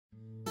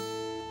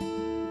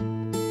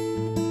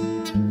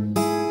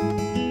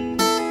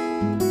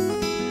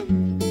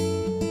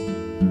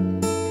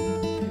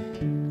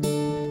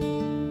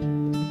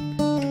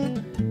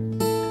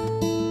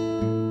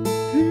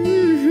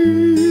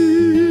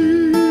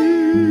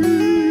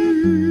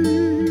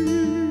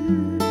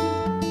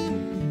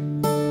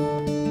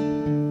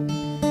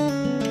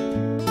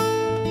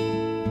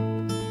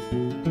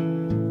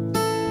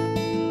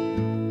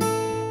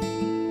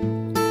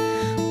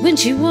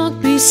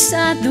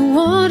beside the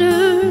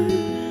water.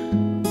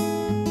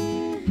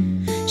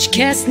 She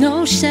cast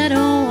no shadow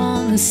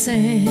on the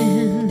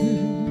sand.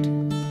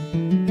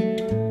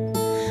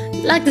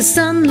 Like the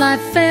sunlight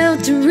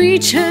failed to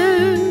reach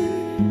her,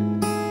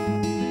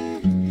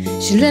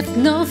 she left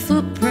no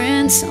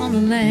footprints on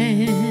the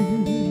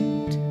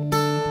land.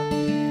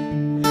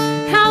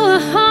 How her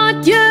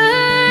heart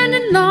yearned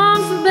and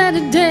longed for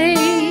better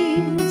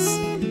days,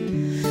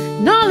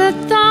 and all her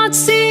thoughts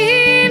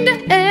seemed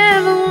to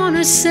ever want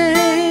to say,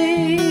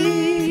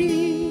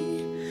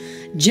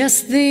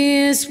 just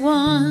this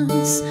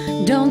once,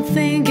 don't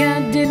think I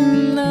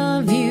didn't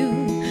love you.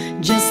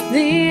 Just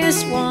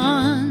this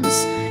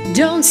once,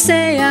 don't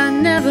say I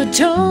never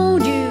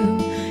told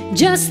you.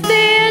 Just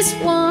this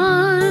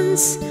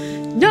once,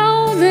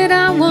 know that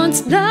I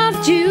once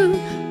loved you.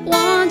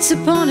 Once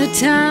upon a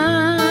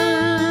time,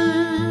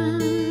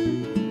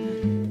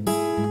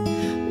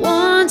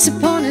 once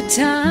upon a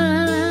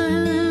time,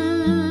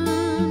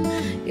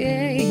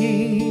 yeah.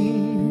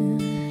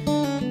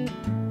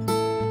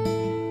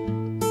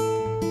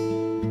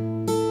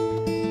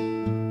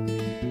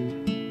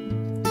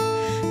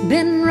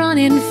 Been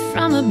running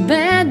from a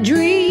bad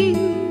dream,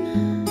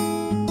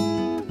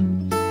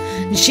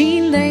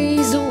 she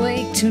lays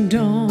awake till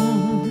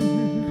dawn,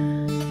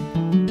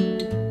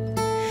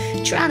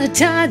 trying to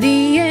tie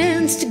the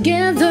ends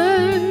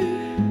together.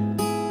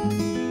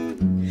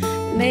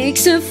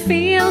 Makes her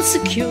feel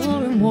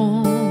secure and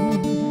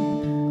warm.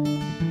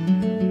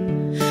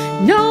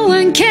 No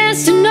one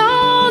cares to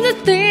know the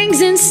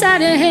things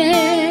inside her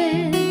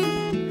head.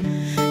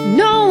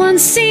 No one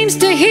seems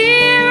to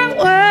hear a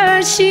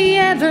word she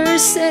ever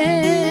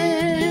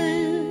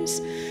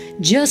says.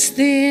 Just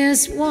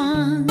this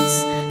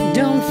once,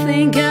 don't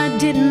think I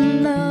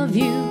didn't love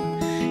you.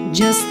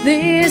 Just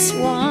this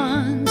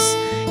once,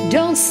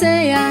 don't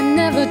say I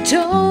never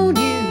told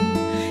you.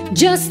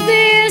 Just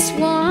this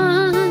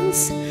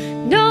once,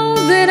 know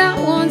that I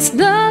once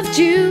loved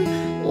you.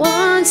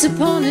 Once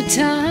upon a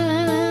time,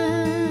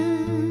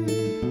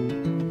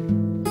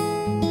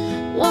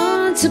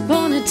 once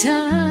upon a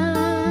time.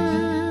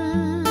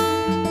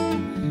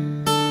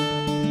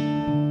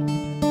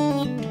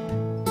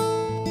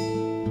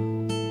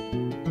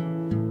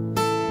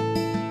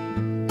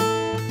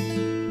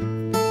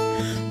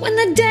 When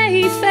the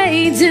day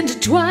fades into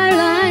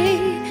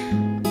twilight,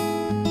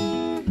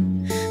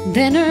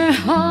 then her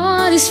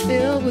heart is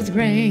filled with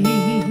rain.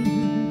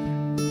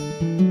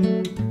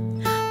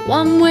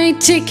 One-way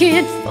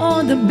ticket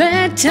for the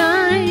bad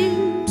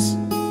times,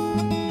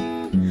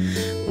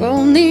 where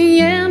only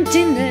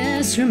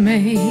emptiness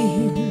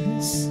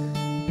remains.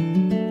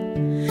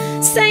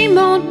 Same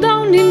old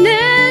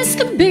loneliness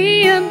could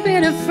be a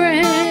bitter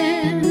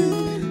friend.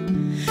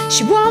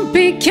 She won't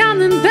be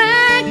coming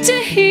back to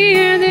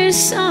hear this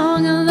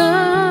song of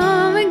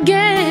love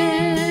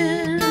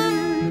again.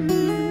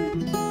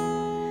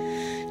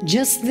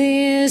 Just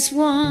this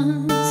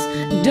once,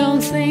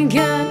 don't think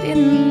I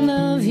didn't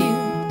love you.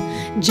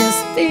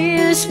 Just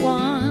this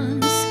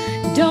once,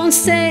 don't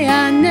say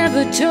I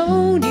never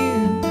told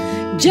you.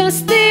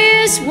 Just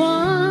this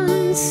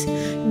once,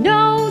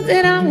 know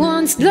that I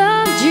once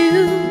loved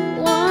you.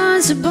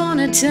 Once upon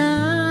a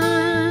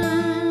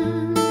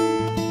time,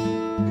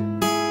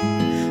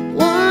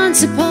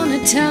 once upon a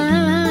time,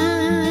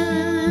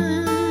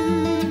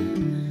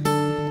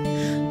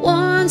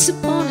 once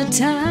upon a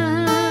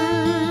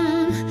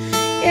time,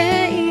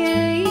 yeah,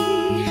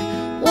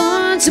 yeah.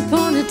 Once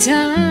upon a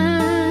time,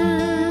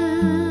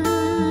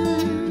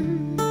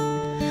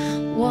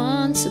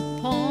 once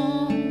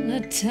upon a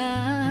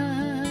time.